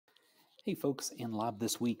Hey folks, in Lab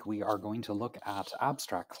this week we are going to look at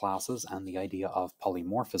abstract classes and the idea of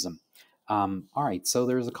polymorphism. Alright, so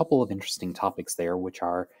there's a couple of interesting topics there which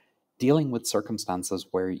are dealing with circumstances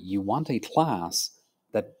where you want a class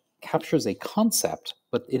that captures a concept,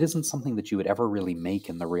 but it isn't something that you would ever really make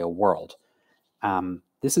in the real world.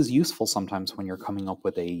 This is useful sometimes when you're coming up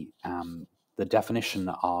with the definition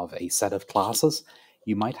of a set of classes.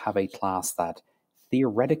 You might have a class that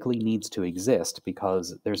theoretically needs to exist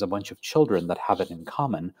because there's a bunch of children that have it in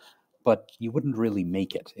common, but you wouldn't really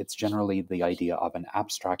make it. It's generally the idea of an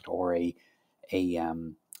abstract or a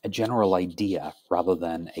general idea rather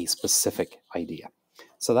than a specific idea.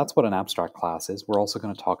 So that's what an abstract class is. We're also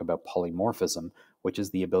going to talk about polymorphism, which is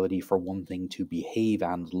the ability for one thing to behave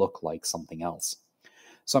and look like something else.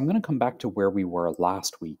 So I'm going to come back to where we were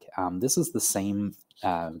last week. This is the same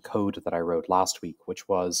code that I wrote last week, which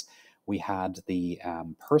was we had the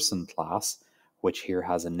person class, which here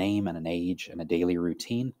has a name and an age and a daily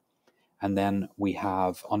routine. And then we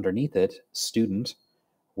have underneath it student,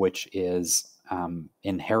 which is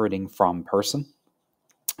inheriting from person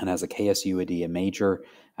and has a KSUID, a major,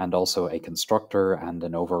 and also a constructor and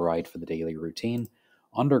an override for the daily routine.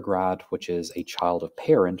 Undergrad, which is a child of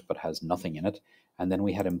parent but has nothing in it. And then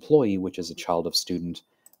we had employee, which is a child of student,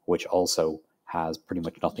 which also has pretty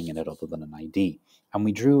much nothing in it other than an ID. And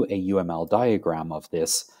we drew a UML diagram of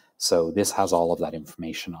this, so this has all of that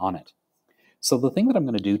information on it. So the thing that I'm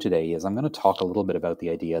going to do today is I'm going to talk a little bit about the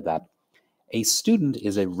idea that a student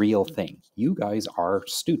is a real thing. You guys are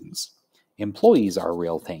students. Employees are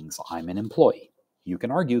real things. I'm an employee. You can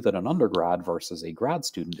argue that an undergrad versus a grad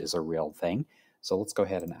student is a real thing. So let's go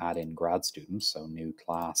ahead and add in grad students. So new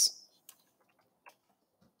class.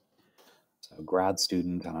 So grad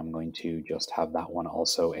student, and I'm going to just have that one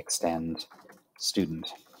also extend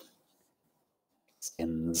student.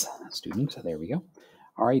 Extends student. There we go.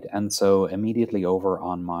 All right, and so immediately over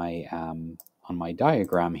on my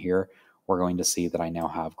diagram here, we're going to see that I now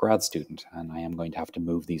have grad student, and I am going to have to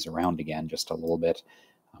move these around again just a little bit.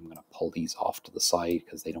 I'm going to pull these off to the side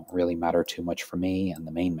because they don't really matter too much for me, and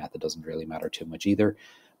the main method doesn't really matter too much either.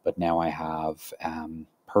 But now I have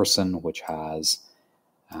person, which has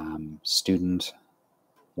student,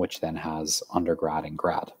 which then has undergrad and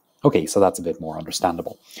grad. Okay, so that's a bit more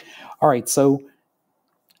understandable. All right, so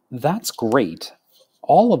that's great.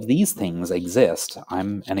 All of these things exist.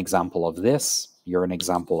 I'm an example of this. You're an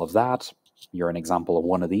example of that. You're an example of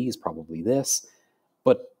one of these, probably this.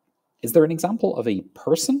 But is there an example of a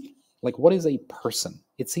person? Like, what is a person?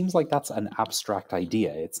 It seems like that's an abstract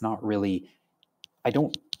idea. It's not really.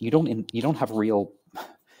 You don't have real.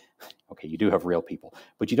 Okay, you do have real people,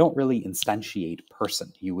 but you don't really instantiate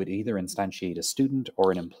person. You would either instantiate a student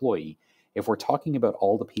or an employee. If we're talking about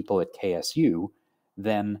all the people at KSU,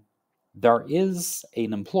 then there is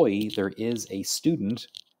an employee, there is a student,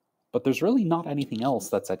 but there's really not anything else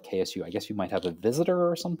that's at KSU. I guess you might have a visitor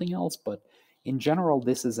or something else, but in general,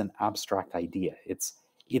 this is an abstract idea. It's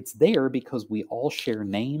there because we all share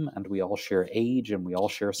name and we all share age and we all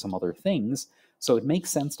share some other things. So it makes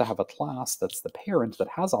sense to have a class that's the parent that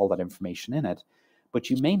has all that information in it, but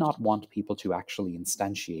you may not want people to actually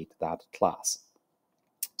instantiate that class.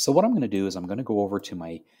 So what I'm going to do is I'm going to go over to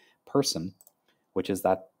my person, which is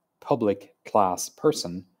that public class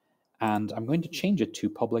person, and I'm going to change it to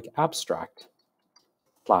public abstract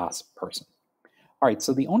class person. All right,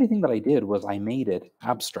 so the only thing that I did was I made it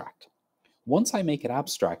abstract. Once I make it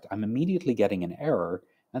abstract, I'm immediately getting an error,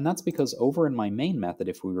 and that's because over in my main method,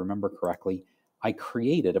 if we remember correctly, I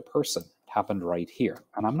created a person. It happened right here,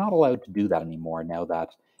 and I'm not allowed to do that anymore now that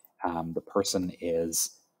the person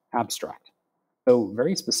is abstract. So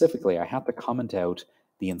very specifically, I had to comment out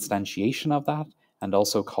the instantiation of that and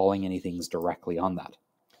also calling anything directly on that.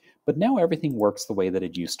 But now everything works the way that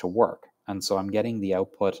it used to work, and so I'm getting the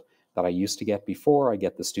output that I used to get before. I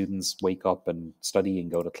get the students wake up and study and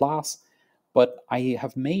go to class, but I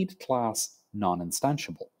have made class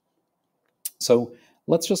non-instantiable. So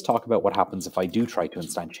let's just talk about what happens if I do try to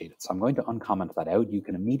instantiate it. So I'm going to uncomment that out. You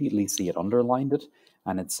can immediately see it underlined it,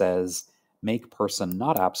 and it says make person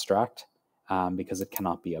not abstract because it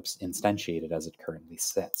cannot be instantiated as it currently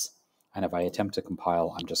sits. And if I attempt to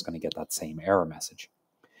compile, I'm just going to get that same error message.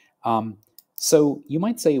 So you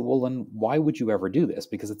might say, well, then why would you ever do this?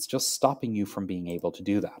 Because it's just stopping you from being able to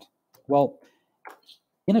do that. Well,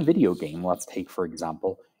 in a video game, let's take, for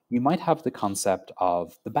example, you might have the concept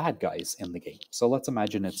of the bad guys in the game. So let's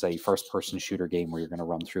imagine it's a first-person shooter game where you're going to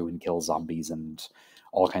run through and kill zombies and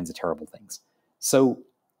all kinds of terrible things. So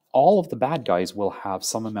all of the bad guys will have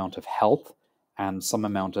some amount of health and some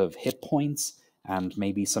amount of hit points and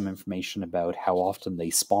maybe some information about how often they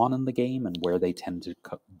spawn in the game and where they tend to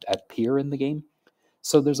appear in the game.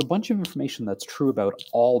 So there's a bunch of information that's true about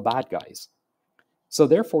all bad guys. So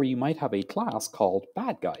therefore, you might have a class called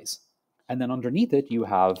bad guys. And then underneath it, you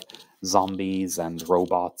have zombies and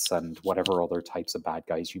robots and whatever other types of bad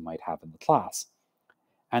guys you might have in the class.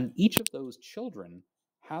 And each of those children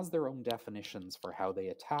has their own definitions for how they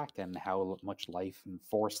attack and how much life and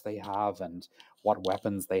force they have and what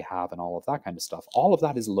weapons they have and all of that kind of stuff. All of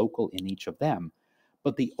that is local in each of them.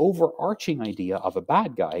 But the overarching idea of a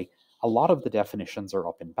bad guy, a lot of the definitions are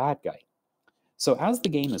up in bad guy. So as the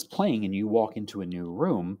game is playing and you walk into a new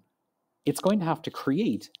room, it's going to have to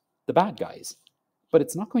create the bad guys. But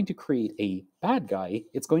it's not going to create a bad guy,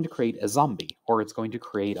 it's going to create a zombie, or it's going to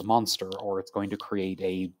create a monster, or it's going to create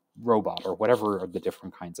a robot, or whatever are the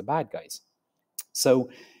different kinds of bad guys. So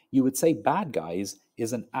you would say bad guys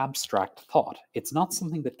is an abstract thought. It's not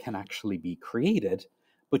something that can actually be created,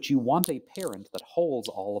 but you want a parent that holds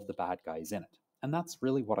all of the bad guys in it. And that's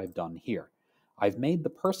really what I've done here. I've made the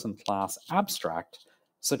person class abstract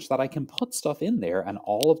such that I can put stuff in there and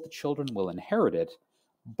all of the children will inherit it,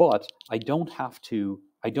 but I don't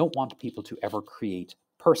want people to ever create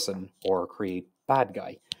person or create bad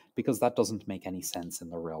guy, because that doesn't make any sense in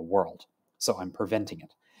the real world. So I'm preventing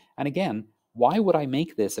it. And again, why would I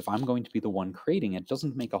make this if I'm going to be the one creating it?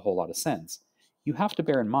 Doesn't make a whole lot of sense. You have to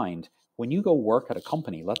bear in mind, when you go work at a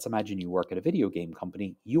company, let's imagine you work at a video game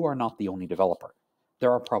company, you are not the only developer.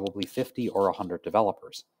 There are probably 50 or 100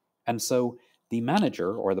 developers. And so the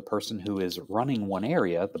manager, or the person who is running one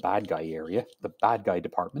area, the bad guy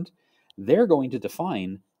department, they're going to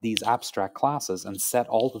define these abstract classes and set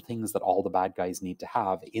all the things that all the bad guys need to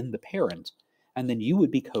have in the parent, and then you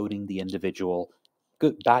would be coding the individual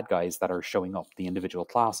bad guys that are showing up, the individual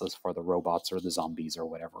classes for the robots or the zombies or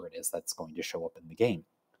whatever it is that's going to show up in the game.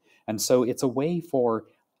 And so it's a way for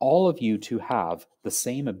all of you to have the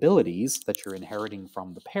same abilities that you're inheriting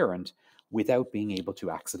from the parent without being able to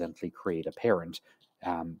accidentally create a parent,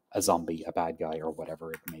 a zombie, a bad guy, or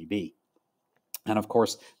whatever it may be. And of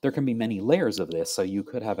course, there can be many layers of this. So you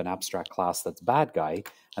could have an abstract class that's bad guy,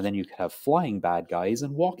 and then you could have flying bad guys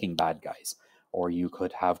and walking bad guys. Or you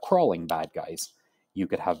could have crawling bad guys. You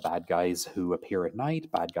could have bad guys who appear at night,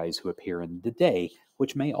 bad guys who appear in the day,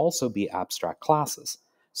 which may also be abstract classes.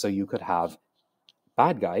 So you could have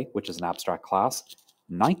bad guy, which is an abstract class,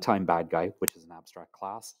 nighttime bad guy, which is an abstract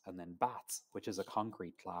class, and then bats, which is a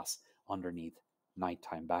concrete class underneath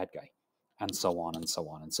nighttime bad guy, and so on and so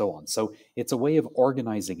on and so on. So it's a way of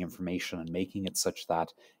organizing information and making it such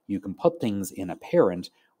that you can put things in a parent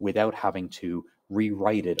without having to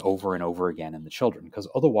rewrite it over and over again in the children, because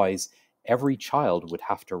otherwise every child would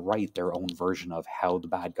have to write their own version of how the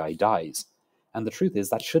bad guy dies. And the truth is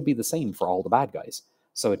that should be the same for all the bad guys.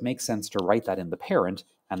 So it makes sense to write that in the parent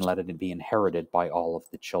and let it be inherited by all of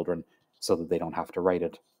the children so that they don't have to write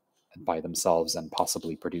it by themselves and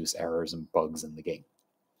possibly produce errors and bugs in the game.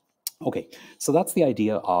 Okay, so that's the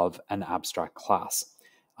idea of an abstract class.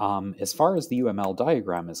 As far as the UML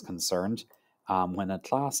diagram is concerned, when a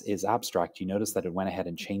class is abstract, you notice that it went ahead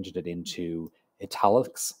and changed it into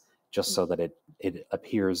italics just so that it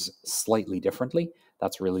appears slightly differently.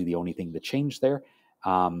 That's really the only thing that changed there.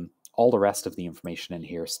 All the rest of the information in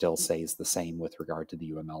here still stays the same with regard to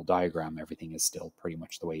the UML diagram. Everything is still pretty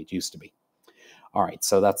much the way it used to be. All right,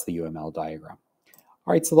 so that's the UML diagram.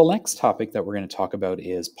 All right, so the next topic that we're going to talk about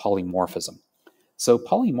is polymorphism. So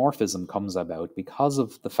polymorphism comes about because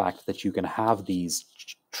of the fact that you can have these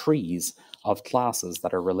trees of classes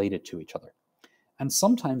that are related to each other. And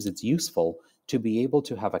sometimes it's useful to be able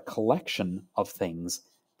to have a collection of things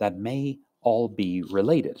that may all be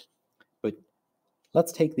related. But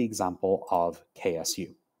let's take the example of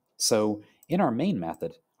KSU. So in our main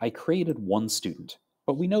method, I created one student,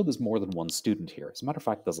 but we know there's more than one student here. As a matter of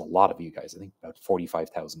fact, there's a lot of you guys, I think about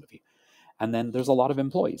 45,000 of you. And then there's a lot of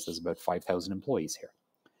employees. There's about 5,000 employees here.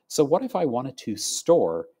 So what if I wanted to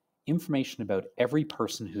store information about every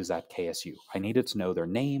person who's at KSU? I needed to know their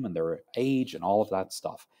name and their age and all of that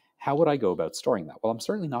stuff. How would I go about storing that? Well, I'm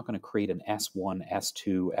certainly not going to create an S1,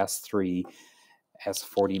 S2, S3,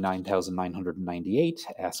 S49998,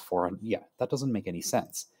 S400. Yeah, that doesn't make any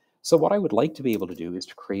sense. So what I would like to be able to do is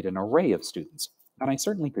to create an array of students. And I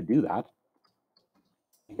certainly could do that.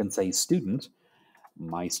 I can say student,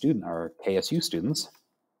 my student, or KSU students,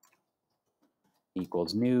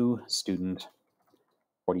 equals new student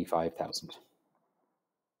 45,000.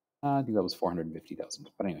 I think that was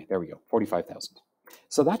 450,000. But anyway, there we go, 45,000.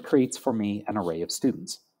 So that creates for me an array of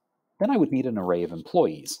students. Then I would need an array of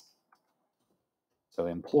employees. So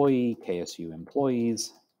employee, KSU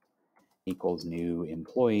employees, equals new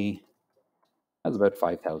employee That's about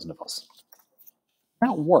 5,000 of us.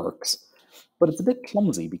 That works, but it's a bit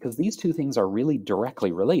clumsy because these two things are really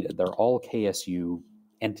directly related. They're all KSU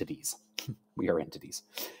entities. We are entities.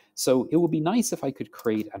 So it would be nice if I could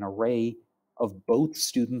create an array of both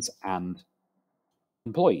students and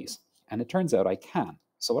employees. And it turns out I can.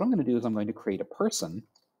 So what I'm going to do is I'm going to create a person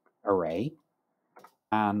array,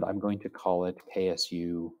 and I'm going to call it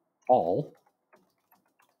KSU all.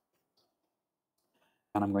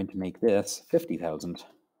 And I'm going to make this 50,000.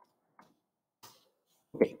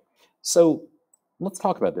 Okay, so let's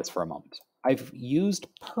talk about this for a moment. I've used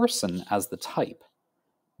person as the type,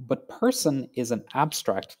 but person is an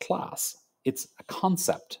abstract class. It's a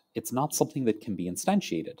concept. It's not something that can be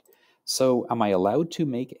instantiated. So am I allowed to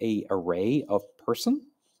make an array of person?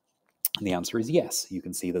 And the answer is yes. You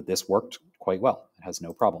can see that this worked quite well. It has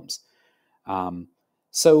no problems.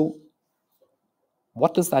 So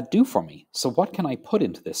what does that do for me? So what can I put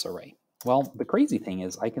into this array? Well, the crazy thing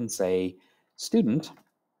is I can say student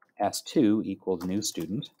s2 equals new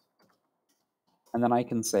student, and then I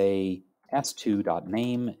can say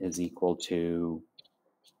s2.name is equal to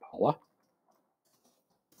Paula,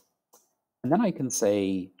 and then I can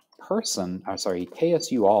say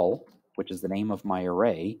KSU all, which is the name of my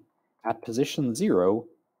array, at position 0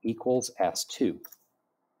 equals s2.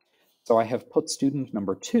 So I have put student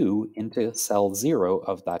number 2 into cell 0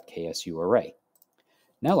 of that KSU array.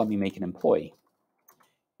 Now let me make an employee.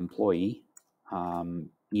 Employee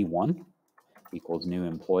E1 equals new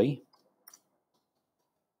employee.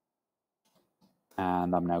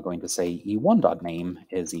 And I'm now going to say E1.name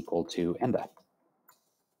is equal to Enda.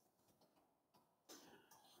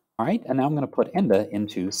 All right, and now I'm going to put Enda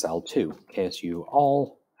into cell 2. KSU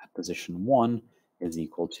all at position 1 is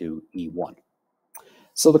equal to E1.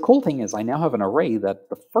 So the cool thing is I now have an array that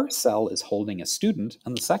the first cell is holding a student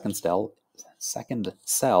and the second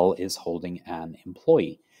cell is holding an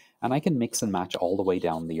employee. And I can mix and match all the way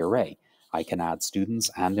down the array. I can add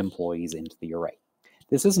students and employees into the array.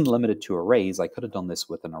 This isn't limited to arrays. I could have done this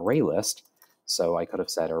with an array list. So I could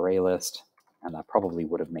have said array list, and that probably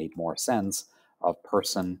would have made more sense, of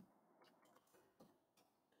person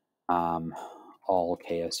all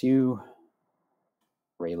KSU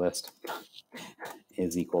array list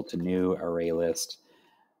is equal to new array list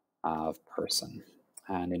of person.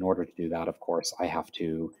 And in order to do that, of course, I have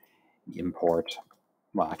to import,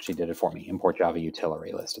 well, actually did it for me, import Java util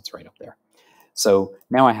array list. It's right up there. So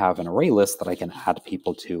now I have an array list that I can add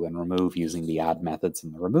people to and remove using the add methods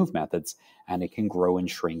and the remove methods, and it can grow and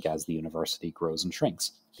shrink as the university grows and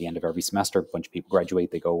shrinks. At the end of every semester, a bunch of people graduate,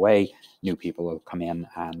 they go away, new people will come in,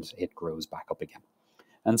 and it grows back up again.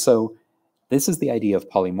 And so this is the idea of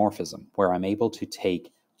polymorphism, where I'm able to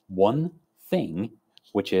take one thing,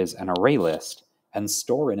 which is an array list, and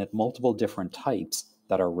store in it multiple different types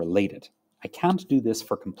that are related. I can't do this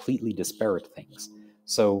for completely disparate things.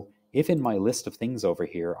 So if in my list of things over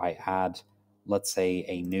here I add, let's say,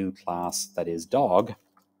 a new class that is dog,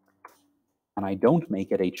 and I don't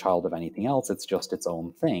make it a child of anything else, it's just its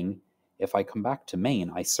own thing, if I come back to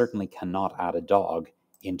main, I certainly cannot add a dog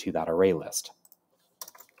into that array list.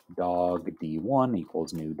 Dog D1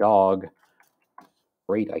 equals new dog.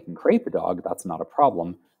 Great, I can create the dog, that's not a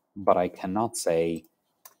problem, but I cannot say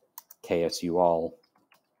KSU all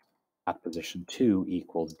at position 2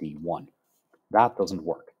 equals D1. That doesn't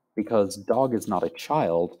work because dog is not a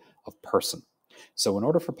child of person. So in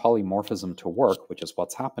order for polymorphism to work, which is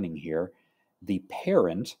what's happening here, the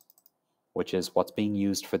parent, which is what's being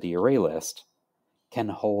used for the array list, can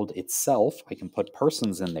hold itself. I can put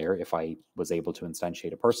persons in there if I was able to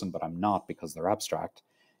instantiate a person, but I'm not because they're abstract.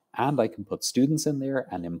 And I can put students in there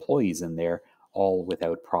and employees in there all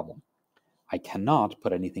without problem. I cannot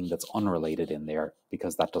put anything that's unrelated in there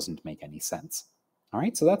because that doesn't make any sense. All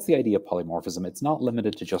right, so that's the idea of polymorphism. It's not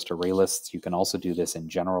limited to just array lists. You can also do this in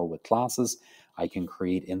general with classes. I can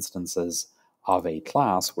create instances of a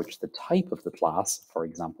class, which the type of the class, for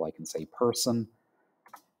example, I can say person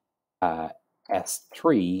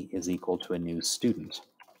S3 is equal to a new student.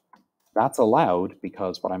 That's allowed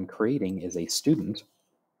because what I'm creating is a student,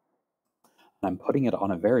 and I'm putting it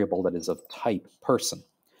on a variable that is of type person.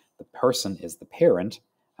 The person is the parent,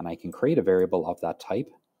 and I can create a variable of that type.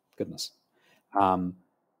 Goodness.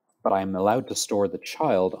 But I'm allowed to store the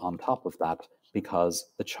child on top of that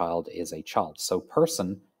because the child is a child. So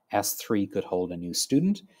person S3 could hold a new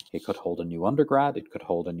student, it could hold a new undergrad, it could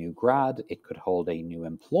hold a new grad, it could hold a new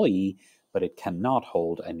employee, but it cannot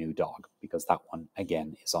hold a new dog because that one,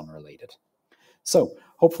 again, is unrelated. So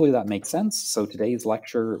hopefully that makes sense. So today's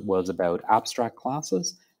lecture was about abstract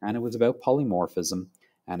classes, and it was about polymorphism.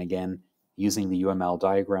 And again, using the UML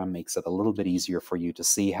diagram makes it a little bit easier for you to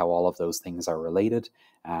see how all of those things are related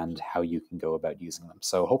and how you can go about using them.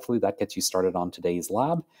 So hopefully that gets you started on today's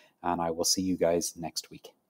lab, and I will see you guys next week.